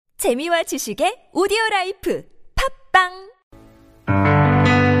재미와 지식의 오디오라이프 팝빵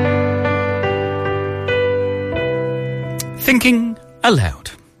Thinking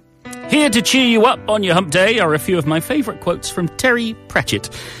Aloud. Here to cheer you up on your hump day are a few of my favourite quotes from Terry Pratchett.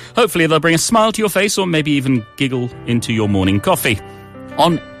 Hopefully they'll bring a smile to your face or maybe even giggle into your morning coffee.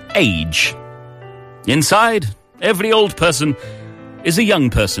 On age. Inside, every old person is a young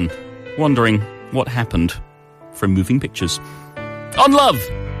person wondering what happened from moving pictures. On love.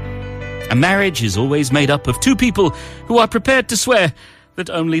 A marriage is always made up of two people who are prepared to swear that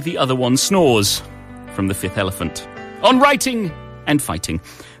only the other one snores. From The Fifth Elephant. On writing and fighting.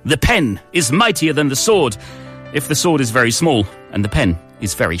 The pen is mightier than the sword if the sword is very small and the pen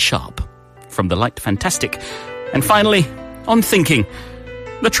is very sharp. From The Light Fantastic. And finally, on thinking.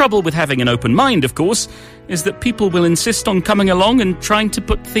 The trouble with having an open mind, of course, is that people will insist on coming along and trying to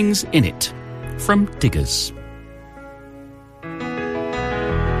put things in it. From Diggers.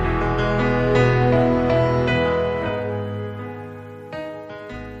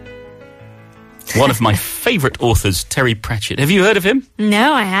 One of my favourite authors, Terry Pratchett. Have you heard of him?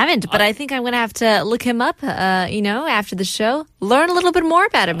 No, I haven't, but I think I'm going to have to look him up, after the show. Learn a little bit more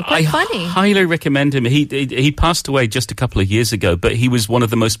about him. Quite funny. I highly recommend him. He passed away just a couple of years ago, but he was one of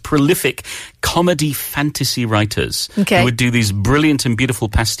the most prolific comedy fantasy writers. Okay. Who would do these brilliant and beautiful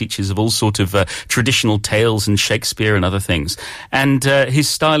pastiches of all sort of traditional tales and Shakespeare and other things. And his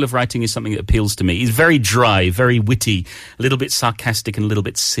style of writing is something that appeals to me. He's very dry, very witty, a little bit sarcastic and a little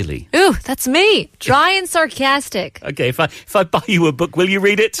bit silly. Ooh, that's me. Dry and sarcastic. Okay, if I buy you a book, will you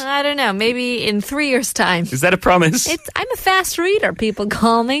read it? I don't know. Maybe in 3 years' time. Is that a promise? I'm a fast reader, people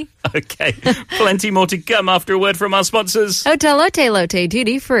call me. Okay, plenty more to come after a word from our sponsors. Hotel Lotte Lotte,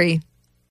 duty free.